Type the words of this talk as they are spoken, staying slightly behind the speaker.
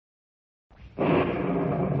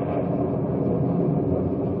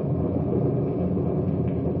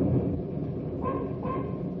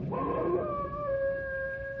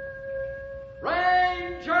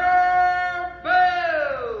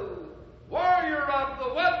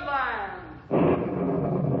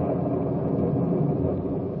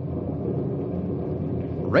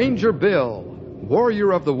Ranger Bill,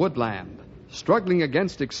 warrior of the woodland, struggling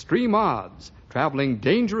against extreme odds, traveling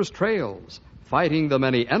dangerous trails, fighting the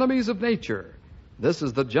many enemies of nature. This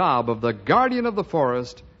is the job of the guardian of the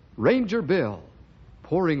forest, Ranger Bill.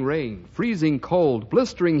 Pouring rain, freezing cold,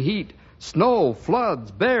 blistering heat, snow, floods,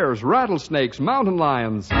 bears, rattlesnakes, mountain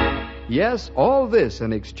lions. Yes, all this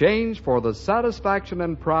in exchange for the satisfaction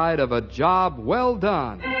and pride of a job well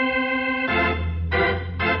done.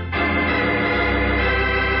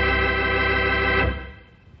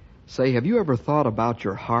 Say, have you ever thought about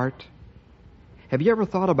your heart? Have you ever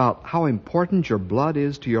thought about how important your blood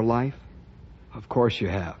is to your life? Of course you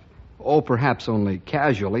have. Oh, perhaps only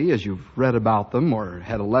casually as you've read about them or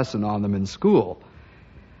had a lesson on them in school.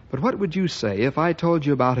 But what would you say if I told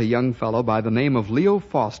you about a young fellow by the name of Leo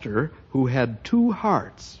Foster who had 2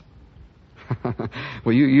 hearts?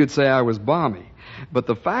 Well, you'd say I was balmy. But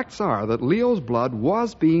the facts are that Leo's blood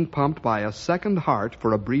was being pumped by a second heart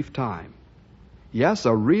for a brief time. Yes,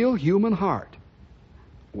 a real human heart.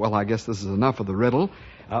 Well, I guess this is enough of the riddle.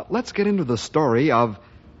 Let's get into the story of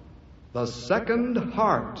the second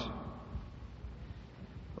heart.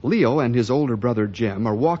 Leo and his older brother Jim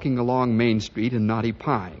are walking along Main Street in Knotty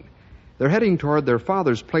Pine. They're heading toward their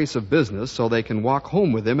father's place of business so they can walk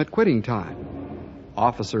home with him at quitting time.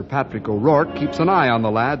 Officer Patrick O'Rourke keeps an eye on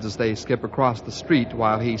the lads as they skip across the street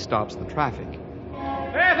while he stops the traffic.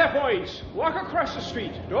 There, there, boys. Walk across the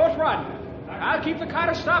street. Don't run. I'll keep the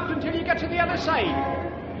car stopped until you get to the other side.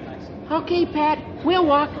 Okay, Pat. We'll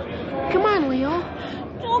walk. Come on, Leo.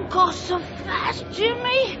 Don't go so fast,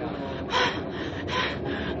 Jimmy.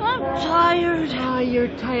 I'm tired. Oh, you're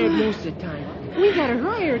tired most of the time. We gotta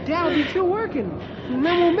hurry or Dad will be through working. And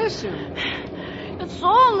then we'll miss him. It's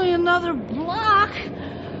only another block.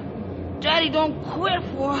 Daddy don't quit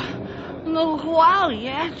for a little while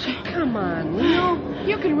yet. Come on, Leo.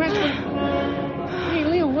 You can rest when... Hey,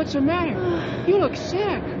 Leo, what's the matter? You look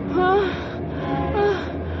sick. Huh?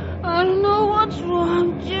 I don't know what's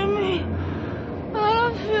wrong, Jimmy. I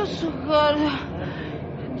don't feel so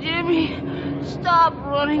good. Jimmy, stop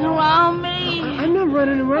running around me. I'm not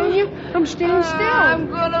running around you. I'm standing still. I'm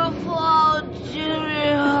gonna fall, Jimmy.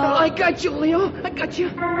 Oh, I got you, Leo. I got you.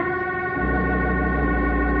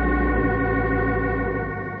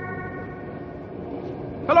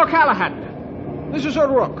 Hello, Callahan. This is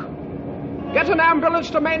O'Rourke. Get an ambulance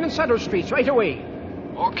to Main and Center Streets right away.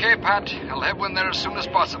 Okay, Pat. I'll have one there as soon as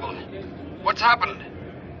possible. What's happened?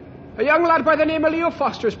 A young lad by the name of Leo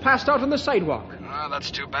Foster's passed out on the sidewalk. Ah,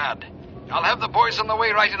 that's too bad. I'll have the boys on the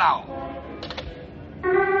way right now.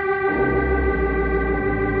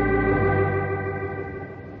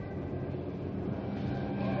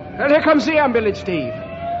 Well, here comes the ambulance, Dave.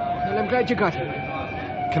 Well, I'm glad you got him.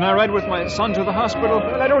 Can I ride with my son to the hospital?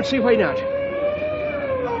 Well, I don't see why not.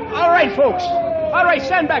 All right, folks. All right,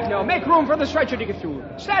 stand back now. Make room for the stretcher to get through.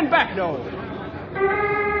 Stand back now.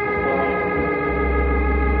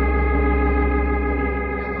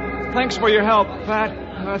 Thanks for your help, Pat.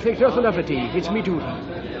 I think nothing of it, Dave. It's me duty.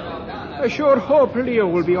 I sure hope Leo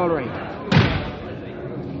will be all right.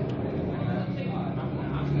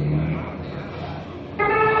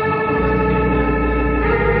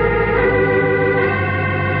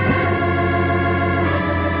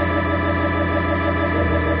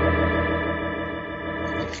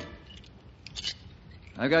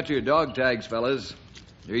 I got your dog tags, fellas.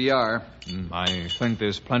 Here you are. I think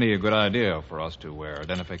there's plenty of good idea for us to wear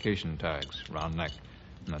identification tags around neck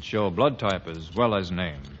that show blood type as well as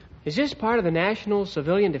name. Is this part of the National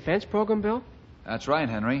Civilian Defense Program, Bill? That's right,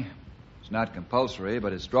 Henry. It's not compulsory,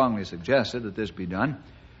 but it's strongly suggested that this be done.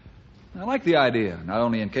 I like the idea, not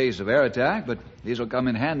only in case of air attack, but these will come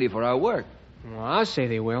in handy for our work. Well, I'll say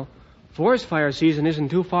they will. Forest fire season isn't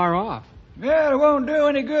too far off. Yeah, it won't do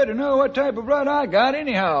any good to know what type of blood I got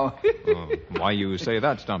anyhow. Why you say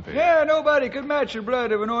that, Stumpy? Yeah, nobody could match the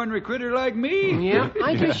blood of an ordinary critter like me. Yeah,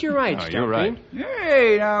 I guess you're right, Stumpy. You're right.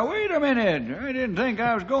 Hey, now, wait a minute. I didn't think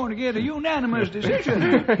I was going to get a unanimous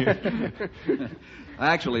decision.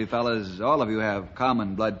 Actually, fellas, all of you have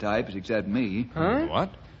common blood types except me. Huh? What?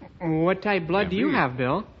 What type blood do you have,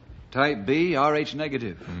 Bill? Type B, Rh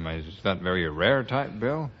negative. Is that very rare type,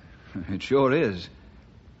 Bill? It sure is.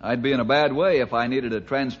 I'd be in a bad way if I needed a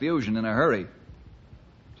transfusion in a hurry.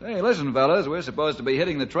 Say, listen, fellas, we're supposed to be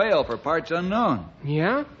hitting the trail for parts unknown.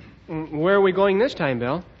 Yeah? Where are we going this time,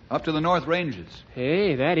 Bill? Up to the North Ranges.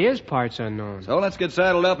 Hey, that is parts unknown. So let's get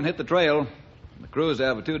saddled up and hit the trail. The crews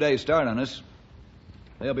have a 2-day start on us.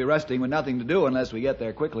 They'll be resting with nothing to do unless we get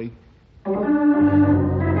there quickly.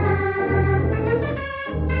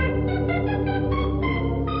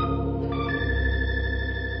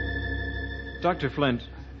 Dr. Flint,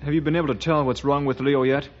 have you been able to tell what's wrong with Leo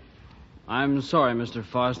yet? I'm sorry, Mr.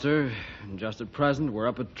 Foster. Just at present, we're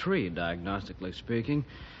up a tree, diagnostically speaking.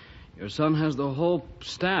 Your son has the whole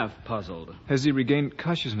staff puzzled. Has he regained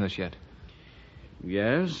consciousness yet?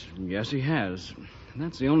 Yes, he has.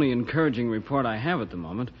 That's the only encouraging report I have at the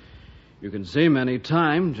moment. You can see him any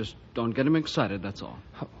time, just don't get him excited, that's all.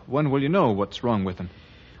 When will you know what's wrong with him?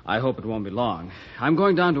 I hope it won't be long. I'm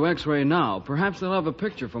going down to X-ray now. Perhaps they'll have a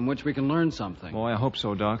picture from which we can learn something. Oh, I hope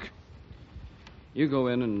so, Doc. You go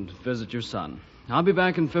in and visit your son. I'll be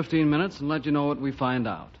back in 15 minutes and let you know what we find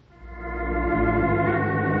out.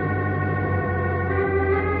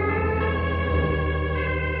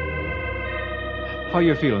 How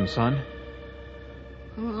you feeling, son?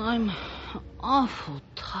 I'm awful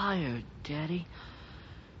tired, Daddy.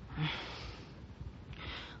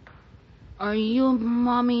 Are you and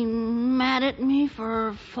Mommy mad at me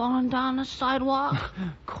for falling down the sidewalk?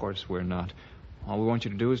 Of course we're not. All we want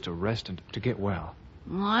you to do is to rest and to get well.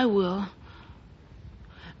 I will.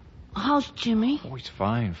 How's Jimmy? Oh, he's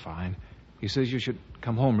fine. He says you should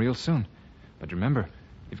come home real soon. But remember,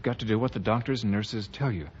 you've got to do what the doctors and nurses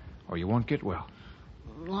tell you, or you won't get well.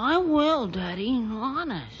 I will, Daddy,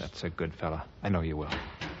 honest. That's a good fella. I know you will.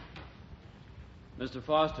 Mr.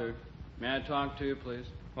 Foster, may I talk to you, please?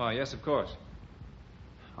 Why, yes, of course.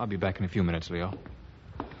 I'll be back in a few minutes, Leo.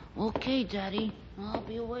 Okay, Daddy. I'll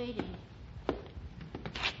be waiting.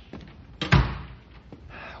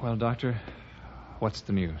 Well, Doctor, what's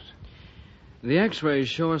the news? The X-rays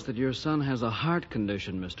show us that your son has a heart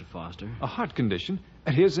condition, Mr. Foster. A heart condition?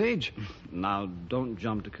 At his age? Now, don't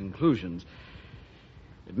jump to conclusions.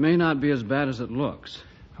 It may not be as bad as it looks.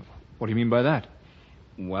 What do you mean by that?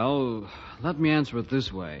 Well, let me answer it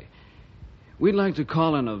this way. We'd like to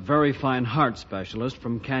call in a very fine heart specialist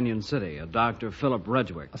from Canyon City, a Dr. Philip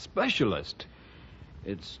Redgwick. A specialist?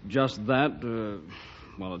 It's just that,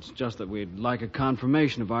 it's just that we'd like a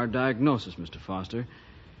confirmation of our diagnosis, Mr. Foster.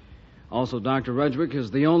 Also, Dr. Redgwick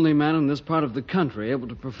is the only man in this part of the country able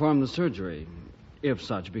to perform the surgery, if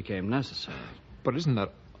such became necessary. But isn't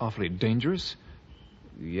that awfully dangerous?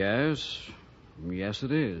 Yes,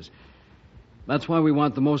 it is. That's why we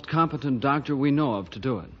want the most competent doctor we know of to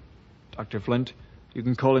do it. Dr. Flint, you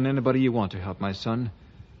can call in anybody you want to help my son.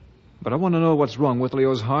 But I want to know what's wrong with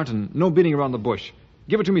Leo's heart and no beating around the bush.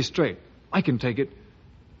 Give it to me straight. I can take it.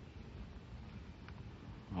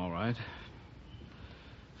 All right.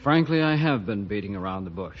 Frankly, I have been beating around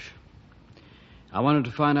the bush. I wanted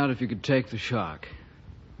to find out if you could take the shock.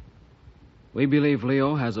 We believe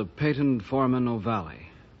Leo has a patent foramen ovale.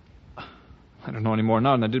 I don't know any more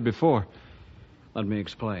now than I did before. Let me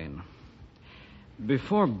explain.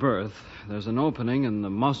 Before birth, there's an opening in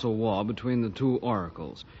the muscle wall between the two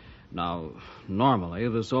auricles. Now, normally,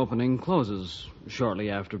 this opening closes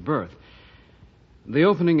shortly after birth. The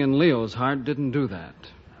opening in Leo's heart didn't do that.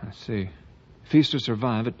 I see. If he's to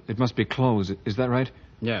survive, it must be closed. Is that right?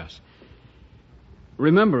 Yes.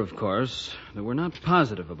 Remember, of course, that we're not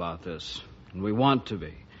positive about this, and we want to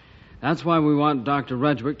be. That's why we want Dr.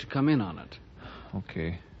 Redgwick to come in on it.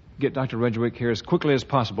 Okay. Get Dr. Redgwick here as quickly as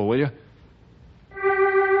possible, will you?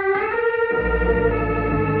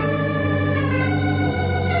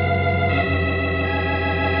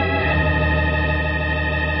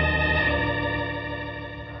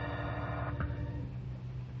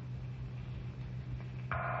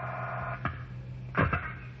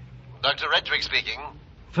 Dr. Redgwick speaking.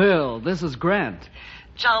 Phil, this is Grant.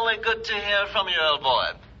 Jolly good to hear from you, old boy.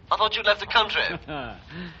 I thought you'd left the country.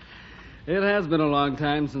 It has been a long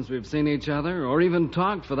time since we've seen each other, or even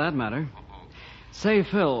talked, for that matter. Say,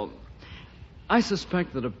 Phil, I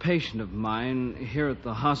suspect that a patient of mine here at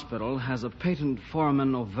the hospital has a patent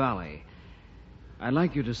foramen ovale. I'd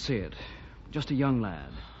like you to see it. Just a young lad.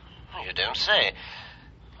 You don't say.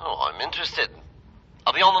 Oh, I'm interested.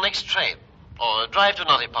 I'll be on the next train. Or drive to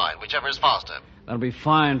Knotty Pine, whichever is faster. That'll be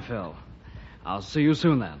fine, Phil. I'll see you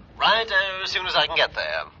soon, then. Right, as soon as I can get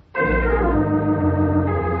there.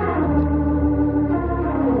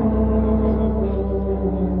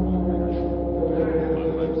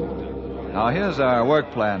 Now, here's our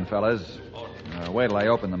work plan, fellas. Wait till I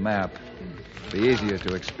open the map. It'll be easier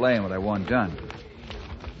to explain what I want done.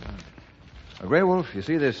 Grey Wolf, you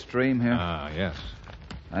see this stream here? Yes.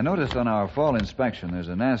 I noticed on our fall inspection there's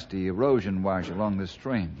a nasty erosion wash along this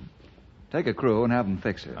stream. Take a crew and have them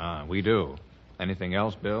fix it. We do. Anything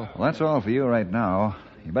else, Bill? Well, that's all for you right now.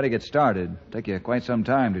 You better get started. Take you quite some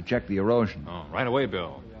time to check the erosion. Oh, right away,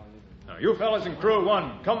 Bill. Now, you fellas in crew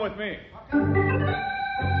one, come with me.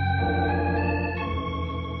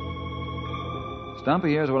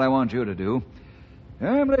 Stumpy, here's what I want you to do.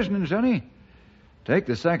 I'm listening, Sonny. Take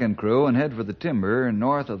the second crew and head for the timber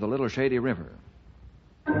north of the Little Shady River.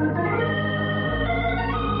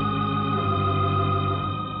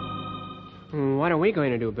 What are we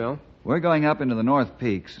going to do, Bill? We're going up into the North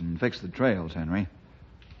Peaks and fix the trails, Henry.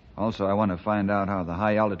 Also, I want to find out how the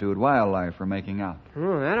high-altitude wildlife are making out.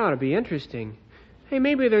 Oh, that ought to be interesting. Hey,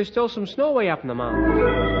 maybe there's still some snow way up in the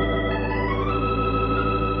mountains.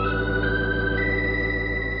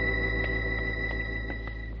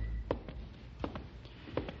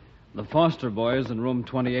 The Foster boys in room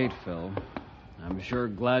 28, Phil. I'm sure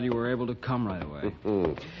glad you were able to come right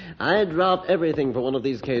away. I dropped everything for one of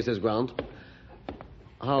these cases, Grant.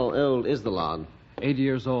 How old is the lad? 8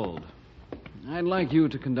 years old. I'd like you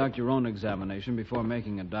to conduct your own examination before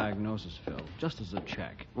making a diagnosis, Phil, just as a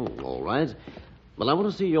check. All right. Well, I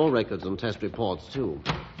want to see your records and test reports, too.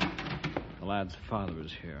 The lad's father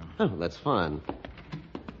is here. Oh, that's fine.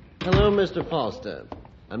 Hello, Mr. Foster.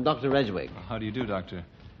 I'm Dr. Redgwick. How do you do, Doctor?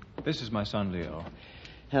 This is my son, Leo.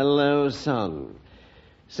 Hello, son.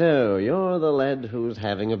 So, you're the lad who's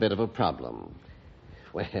having a bit of a problem.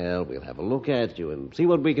 Well, we'll have a look at you and see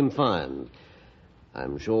what we can find.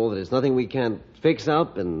 I'm sure that there's nothing we can't fix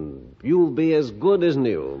up, and you'll be as good as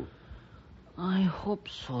new. I hope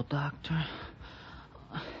so, Doctor.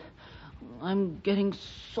 I'm getting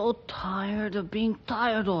so tired of being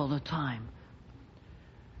tired all the time.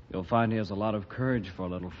 You'll find he has a lot of courage for a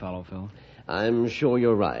little fellow, Phil. I'm sure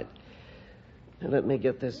you're right. Now, let me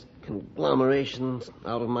get this conglomeration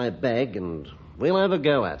out of my bag, and we'll have a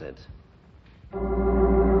go at it.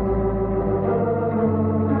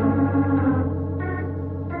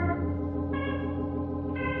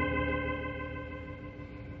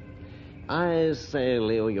 I say,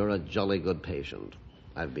 Leo, you're a jolly good patient.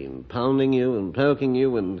 I've been pounding you and poking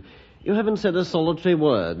you, and you haven't said a solitary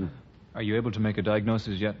word. Are you able to make a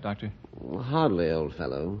diagnosis yet, Doctor? Hardly, old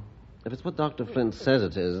fellow. If it's what Dr. Flint says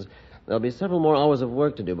it is, there'll be several more hours of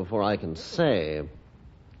work to do before I can say.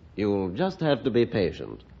 You'll just have to be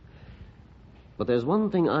patient. But there's one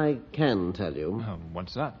thing I can tell you.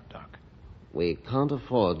 What's that, Doc? We can't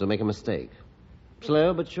afford to make a mistake.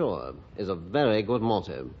 Slow but sure is a very good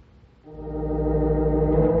motto.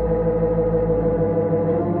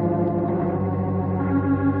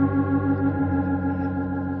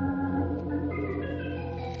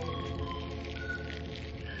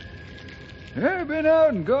 I've been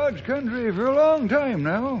out in God's country for a long time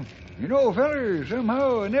now. You know, fellers,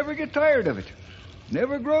 somehow I never get tired of it.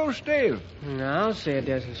 Never grow stale. I'll say it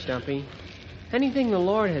doesn't, Stumpy. Anything the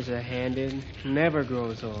Lord has a hand in never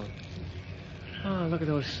grows old. Oh, look at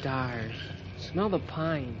those stars. Smell the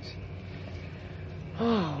pines.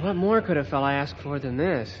 Oh, what more could a fella ask for than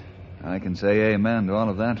this? I can say amen to all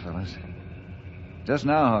of that, fellas. Just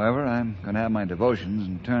now, however, I'm going to have my devotions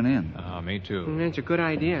and turn in. Me too. That's a good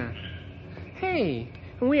idea. Hey,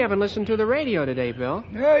 we haven't listened to the radio today, Bill.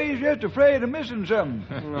 Yeah, he's just afraid of missing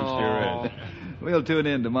something. Oh. We'll tune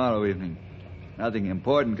in tomorrow evening. Nothing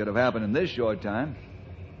important could have happened in this short time.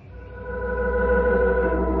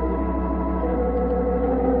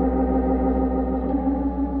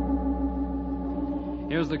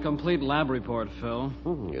 Here's the complete lab report, Phil.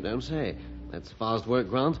 You don't say. That's fast work,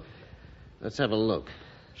 Grant. Let's have a look.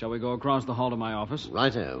 Shall we go across the hall to my office?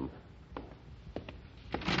 Righto.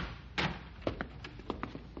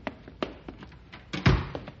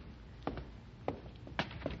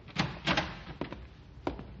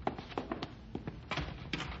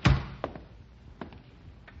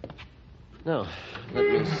 Now,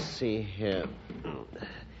 let me see here.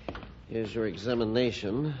 Here's your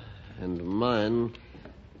examination, and mine.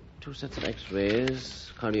 2 sets of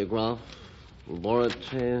x-rays, cardiograph,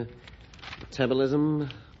 laboratory, metabolism.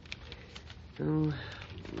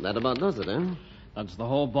 That about does it, eh? That's the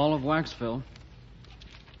whole ball of wax, Phil.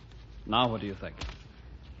 Now what do you think?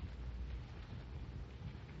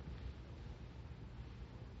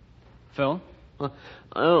 Phil?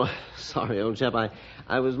 Oh, sorry, old chap.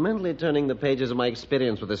 I was mentally turning the pages of my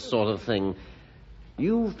experience with this sort of thing.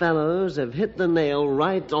 You fellows have hit the nail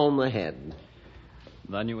right on the head.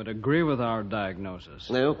 Then you would agree with our diagnosis.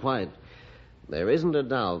 No, quite. There isn't a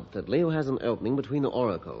doubt that Leo has an opening between the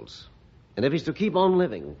auricles. And if he's to keep on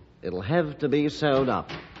living, it'll have to be sewed up.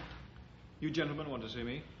 You gentlemen want to see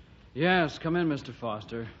me? Yes, come in, Mr.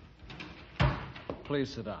 Foster. Please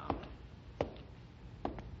sit down.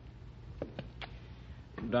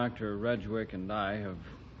 Dr. Redgwick and I have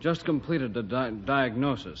just completed the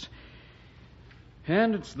diagnosis.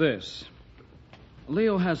 And it's this.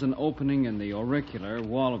 Leo has an opening in the auricular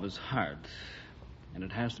wall of his heart, and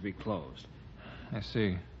it has to be closed. I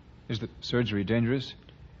see. Is the surgery dangerous?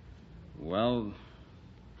 Well,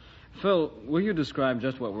 Phil, will you describe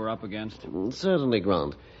just what we're up against? Certainly,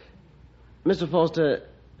 Grant. Mr. Foster,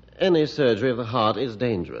 any surgery of the heart is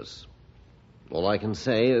dangerous. All I can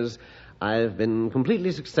say is I've been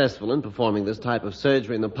completely successful in performing this type of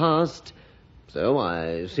surgery in the past, so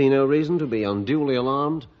I see no reason to be unduly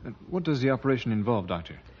alarmed. What does the operation involve,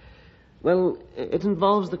 Doctor? Well, it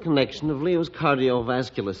involves the connection of Leo's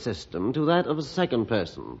cardiovascular system to that of a second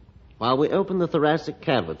person, while we open the thoracic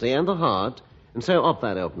cavity and the heart and sew up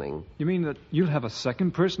that opening. You mean that you'll have a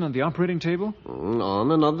second person on the operating table? On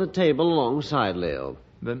another table alongside Leo.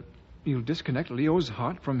 Then you'll disconnect Leo's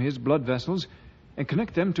heart from his blood vessels and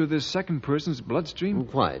connect them to this second person's bloodstream?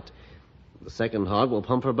 Quite. The second heart will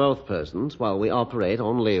pump for both persons while we operate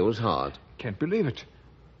on Leo's heart. Can't believe it.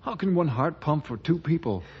 How can one heart pump for two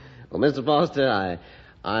people? Well, Mr. Foster,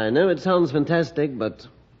 I know it sounds fantastic, but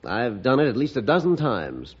I've done it at least a dozen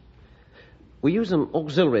times. We use an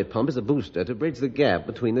auxiliary pump as a booster to bridge the gap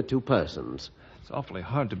between the two persons. It's awfully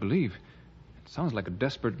hard to believe. It sounds like a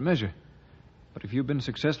desperate measure. But if you've been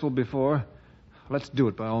successful before, let's do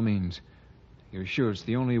it by all means. You're sure it's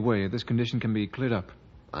the only way this condition can be cleared up?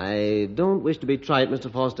 I don't wish to be trite, Mr.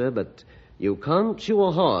 Foster, but you can't shoe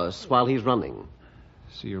a horse while he's running.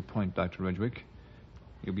 See your point, Dr. Redgwick.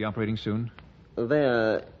 You'll be operating soon?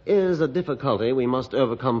 There is a difficulty we must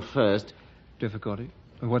overcome first. Difficulty?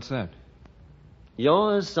 What's that?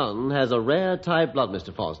 Your son has a rare type blood,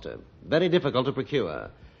 Mr. Foster. Very difficult to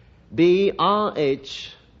procure.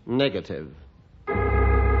 BRH negative.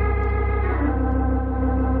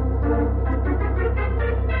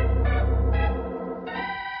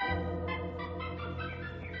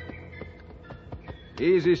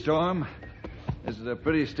 Easy, Storm. This is a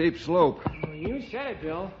pretty steep slope. Well, you said it,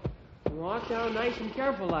 Bill. Walk down nice and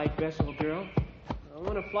careful like, Vessel Girl. I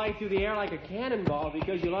want to fly through the air like a cannonball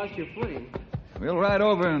because you lost your footing. We'll ride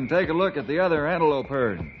over and take a look at the other antelope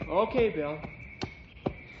herd. Okay, Bill.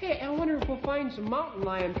 Hey, I wonder if we'll find some mountain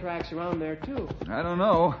lion tracks around there, too. I don't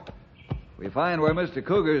know. If we find where Mr.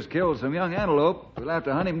 Cougar's killed some young antelope, we'll have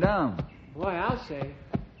to hunt him down. Boy, I'll say.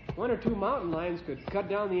 1 or 2 mountain lions could cut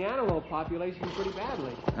down the antelope population pretty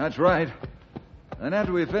badly. That's right. Then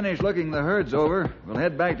after we finish looking the herds over, we'll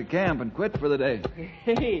head back to camp and quit for the day.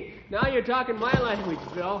 Hey, now you're talking my language,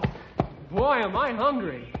 Bill. Boy, am I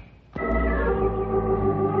hungry.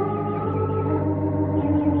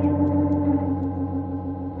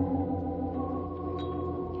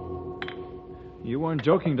 You weren't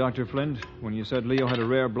joking, Dr. Flint, when you said Leo had a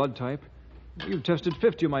rare blood type. You've tested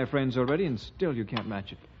 50 of my friends already, and still you can't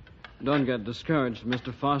match it. Don't get discouraged,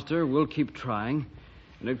 Mr. Foster. We'll keep trying.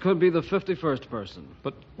 And it could be the 51st person.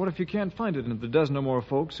 But what if you can't find it in the dozen or more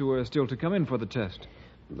folks who are still to come in for the test?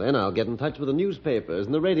 Then I'll get in touch with the newspapers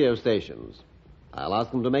and the radio stations. I'll ask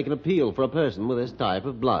them to make an appeal for a person with this type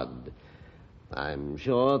of blood. I'm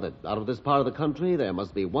sure that out of this part of the country, there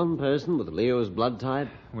must be one person with Leo's blood type.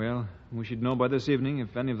 Well, we should know by this evening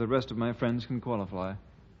if any of the rest of my friends can qualify.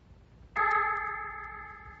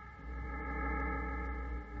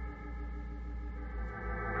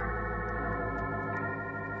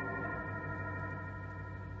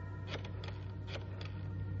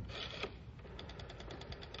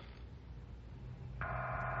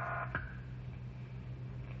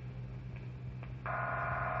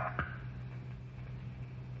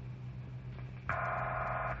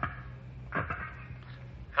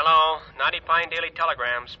 Hello, Knotty Pine Daily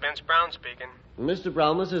Telegram. Spence Brown speaking. Mr.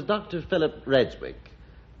 Brown, this is Dr. Philip Redgwick.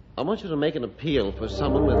 I want you to make an appeal for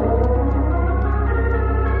someone with...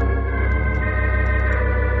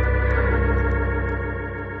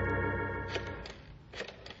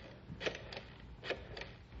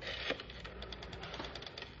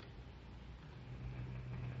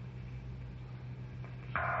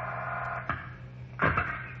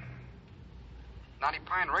 Knotty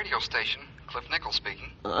Pine radio station. Cliff Nichols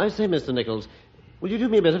speaking. I say, Mr. Nichols, will you do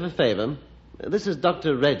me a bit of a favor? This is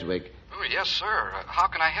Dr. Redgwick. Oh, yes, sir. How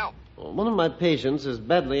can I help? One of my patients is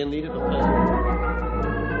badly in need of a...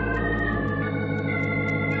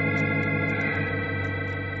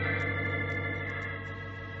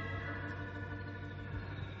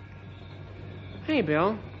 Hey,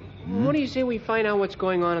 Bill. What do you say we find out what's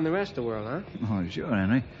going on in the rest of the world, huh? Oh, sure,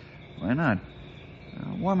 Henry. Why not?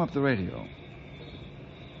 Warm up the radio.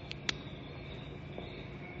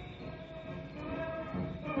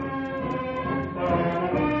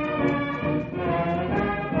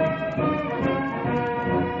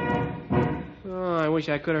 I wish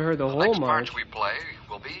I could have heard the whole next march. march we play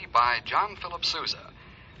will be by John Philip Sousa.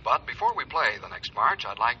 But before we play the next march,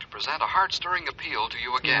 I'd like to present a heart-stirring appeal to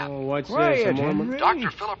you again. Oh, what's Quiet, this? Some more... Henry. Dr.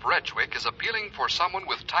 Philip Redgwick is appealing for someone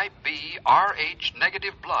with type B RH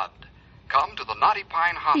negative blood. come to the Knotty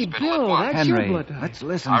Pine Hey, Hospital Bill, at once. that's your Henry, blood type. let's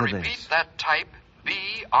listen I to repeat, this. that type B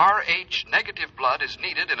RH negative blood is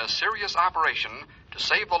needed in a serious operation to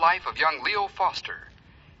save the life of young Leo Foster.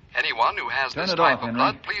 Anyone who has Turn this it type off, of Henry.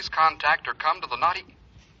 blood, please contact or come to the Knotty...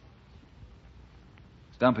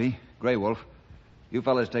 Stumpy, Grey Wolf, you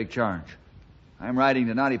fellas take charge. I'm riding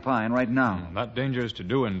to Knotty Pine right now. Not dangerous to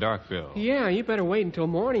do in Darkville. Yeah, you better wait until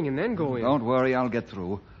morning and then go in. Don't worry, I'll get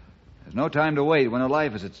through. There's no time to wait when a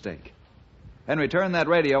life is at stake. Henry, turn that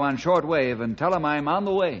radio on short wave and tell him I'm on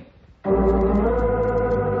the way.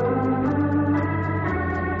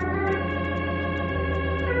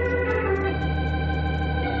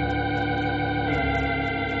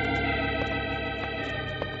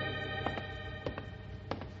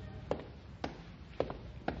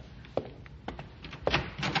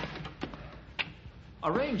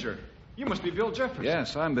 A ranger. You must be Bill Jefferson.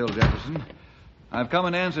 Yes, I'm Bill Jefferson. I've come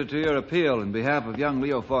in answer to your appeal in behalf of young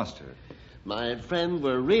Leo Foster. My friend,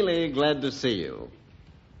 we're really glad to see you.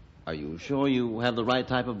 Are you sure you have the right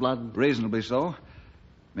type of blood? Reasonably so.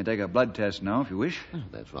 May take a blood test now, if you wish. Oh,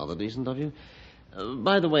 that's rather decent of you.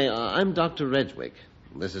 By the way, I'm Dr. Redgwick.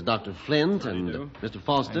 This is Dr. Flint and Mr.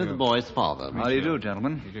 Foster, the boy's father. How do you do,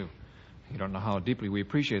 gentlemen? You do. You don't know how deeply we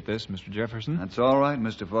appreciate this, Mr. Jefferson. That's all right,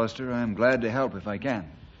 Mr. Foster. I'm glad to help if I can.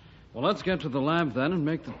 Well, let's get to the lab then and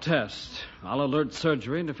make the test. I'll alert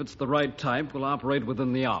surgery, and if it's the right type, we'll operate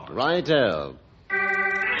within the hour. Righto.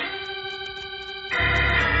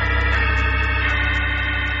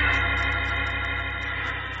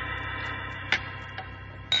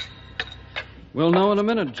 We'll know in a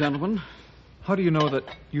minute, gentlemen. How do you know that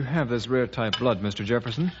you have this rare type blood, Mr.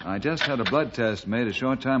 Jefferson? I just had a blood test made a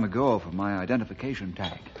short time ago for my identification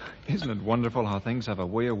tag. Isn't it wonderful how things have a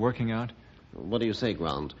way of working out? What do you say,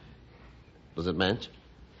 Grant? Does it match?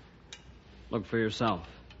 Look for yourself.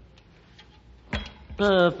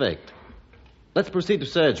 Perfect. Let's proceed to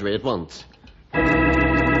surgery at once.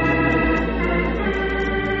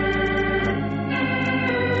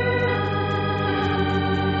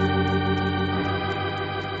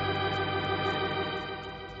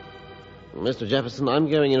 Mr. Jefferson, I'm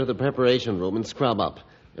going into the preparation room and scrub up.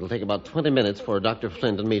 It'll take about 20 minutes for Dr.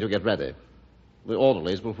 Flint and me to get ready. The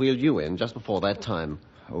orderlies will wheel you in just before that time.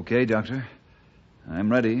 Okay, Doctor.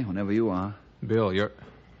 I'm ready whenever you are. Bill, you're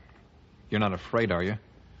not afraid, are you?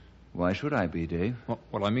 Why should I be, Dave? Well,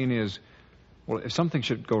 what I mean is, if something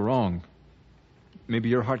should go wrong, maybe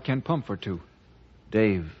your heart can't pump for two.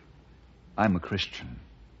 Dave, I'm a Christian.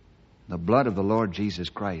 The blood of the Lord Jesus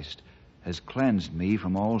Christ has cleansed me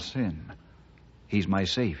from all sin. He's my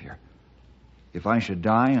Savior. If I should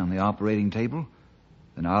die on the operating table,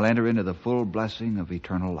 then I'll enter into the full blessing of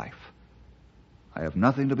eternal life. I have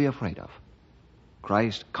nothing to be afraid of.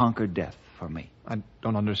 Christ conquered death for me. I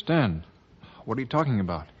don't understand. What are you talking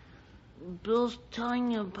about? Bill's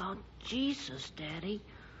telling you about Jesus, Daddy.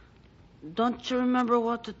 Don't you remember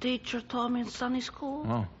what the teacher taught me in Sunday school?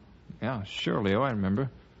 Oh, yeah, sure, Leo, I remember.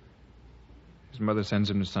 His mother sends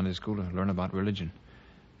him to Sunday school to learn about religion.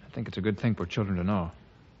 I think it's a good thing for children to know.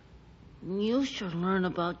 You should learn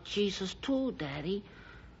about Jesus, too, Daddy.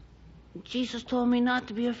 Jesus told me not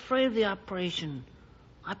to be afraid of the operation.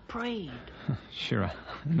 I prayed. Sure, I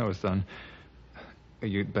know, son.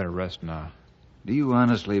 You'd better rest now. Do you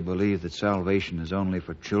honestly believe that salvation is only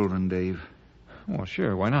for children, Dave? Well,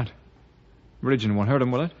 sure, why not? Religion won't hurt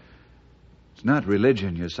him, will it? It's not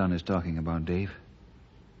religion your son is talking about, Dave.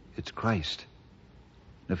 It's Christ.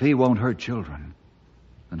 If he won't hurt children,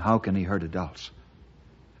 then how can he hurt adults?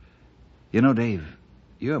 You know, Dave,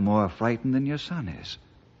 you're more frightened than your son is.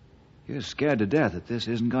 You're scared to death that this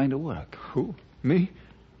isn't going to work. Who? Me?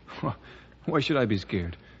 Why should I be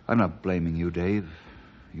scared? I'm not blaming you, Dave.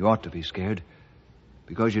 You ought to be scared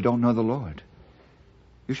because you don't know the Lord.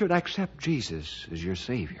 You should accept Jesus as your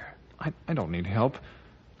Savior. I don't need help.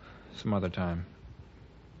 Some other time.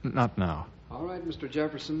 Not now. All right, Mr.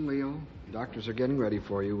 Jefferson, Leo. Doctors are getting ready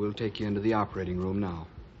for you. We'll take you into the operating room now.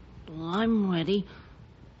 Well, I'm ready.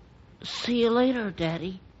 See you later,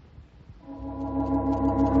 Daddy.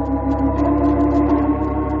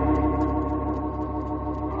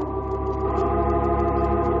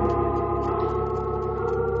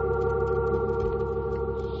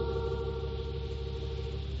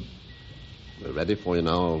 We're ready for you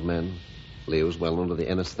now, old man. Leo's well under the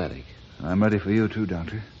anesthetic. I'm ready for you, too,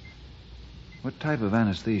 Doctor. What type of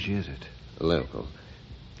anesthesia is it? Local.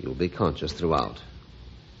 You'll be conscious throughout.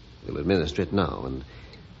 We'll administer it now, and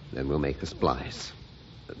then we'll make the splice.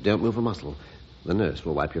 Don't move a muscle. The nurse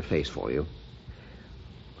will wipe your face for you.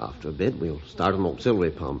 After a bit, we'll start an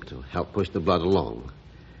auxiliary pump to help push the blood along.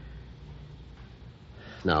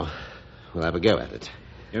 Now, we'll have a go at it.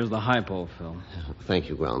 Here's the hypo, Phil. Thank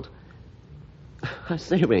you, Grant. I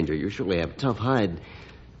say, Ranger, you surely have a tough hide.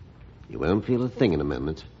 You won't feel a thing in a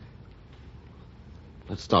minute.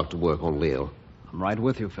 Let's start to work on Leo. I'm right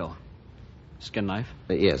with you, Phil. Skin knife?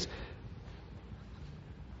 Yes.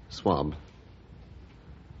 Swab.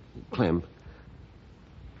 Clamp.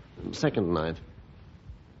 Second knife.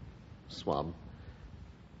 Swab.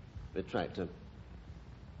 Retractor.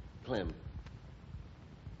 Clamp.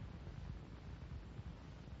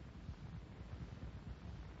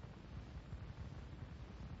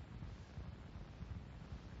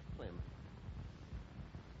 Clamp.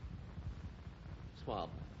 Swab.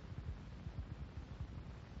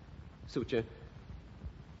 Suture.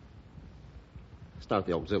 Start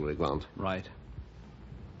the auxiliary, Grant. Right.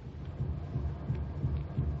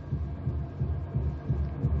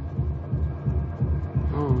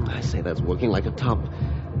 I say that's working like a top.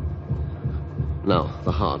 Now,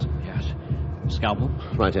 the heart. Yes. Scalpel?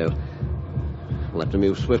 Righto. We'll have to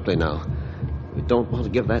move swiftly now. We don't want to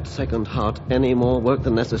give that second heart any more work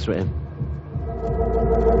than necessary.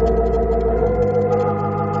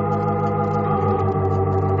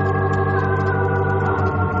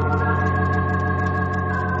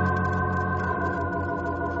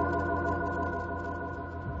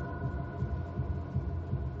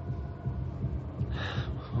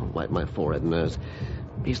 Wipe my forehead and nose.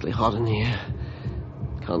 Beastly hot in here.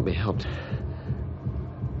 Can't be helped.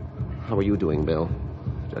 How are you doing, Bill?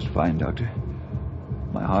 Just fine, Doctor.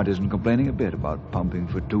 My heart isn't complaining a bit about pumping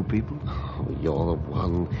for 2 people. Oh, you're the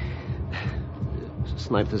one.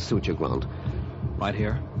 Snipe the suture, Grant. Right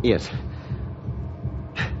here? Yes.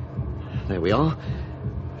 There we are.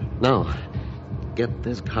 Now, get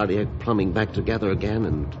this cardiac plumbing back together again,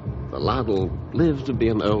 and the lad will live to be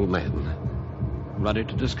an old man. Ready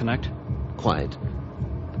to disconnect? Quiet.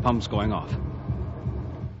 The pump's going off.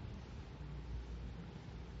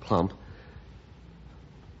 Plump.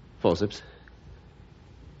 Forceps.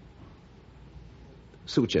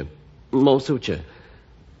 Suture. More suture.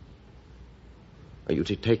 Are you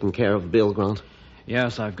taking care of Bill, Grant?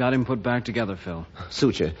 Yes, I've got him put back together, Phil.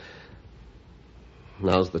 Suture.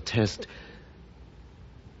 Now's the test.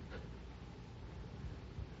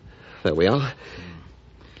 There we are.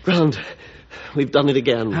 Grant, we've done it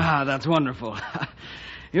again. Ah, that's wonderful.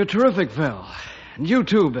 You're terrific, Phil. And you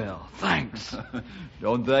too, Bill. Thanks.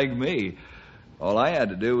 Don't thank me. All I had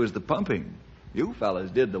to do was the pumping. You fellas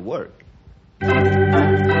did the work.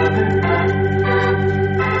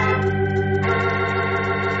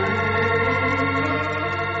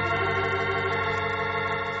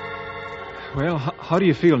 Well, how do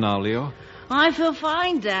you feel now, Leo? I feel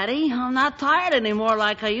fine, Daddy. I'm not tired anymore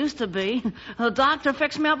like I used to be. The doctor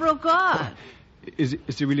fixed me up real good. Is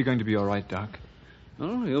he really going to be all right, Doc?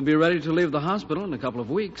 Well, he'll be ready to leave the hospital in a couple of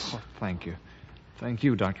weeks. Oh, thank you. Thank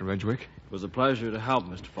you, Dr. Redgwick. It was a pleasure to help,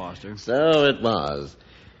 Mr. Foster. So it was.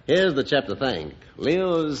 Here's the chap to thank.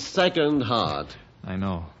 Leo's second heart. I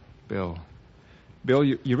know. Bill. Bill,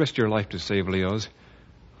 you risked your life to save Leo's.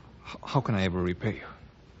 How can I ever repay you?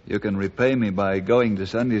 You can repay me by going to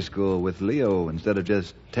Sunday school with Leo instead of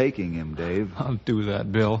just taking him, Dave. I'll do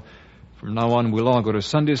that, Bill. From now on, we'll all go to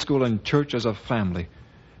Sunday school and church as a family.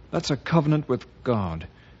 That's a covenant with God,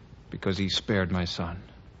 because he spared my son.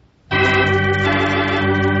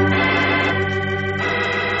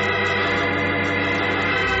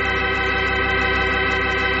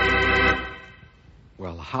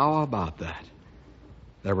 Well, how about that?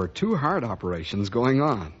 There were 2 heart operations going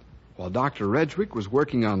on. While Dr. Redgwick was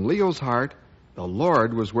working on Leo's heart, the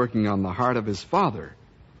Lord was working on the heart of his father,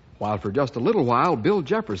 while for just a little while, Bill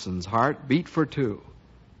Jefferson's heart beat for 2.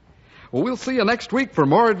 Well, we'll see you next week for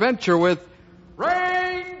more adventure with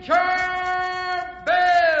Ranger Bill!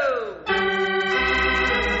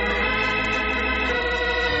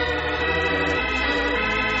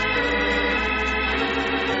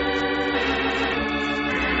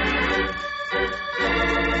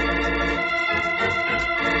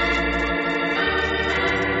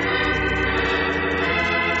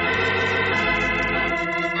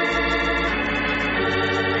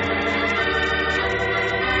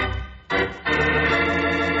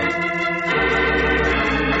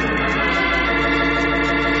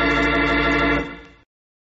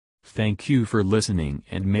 Thank you for listening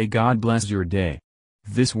and may God bless your day.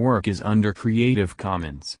 This work is under Creative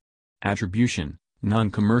Commons. Attribution,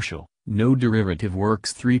 non-commercial, no derivative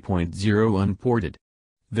works 3.0 unported.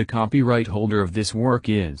 The copyright holder of this work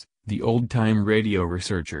is the Old Time Radio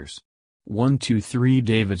Researchers. 123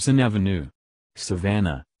 Davidson Avenue,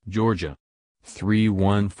 Savannah, Georgia.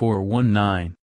 31419.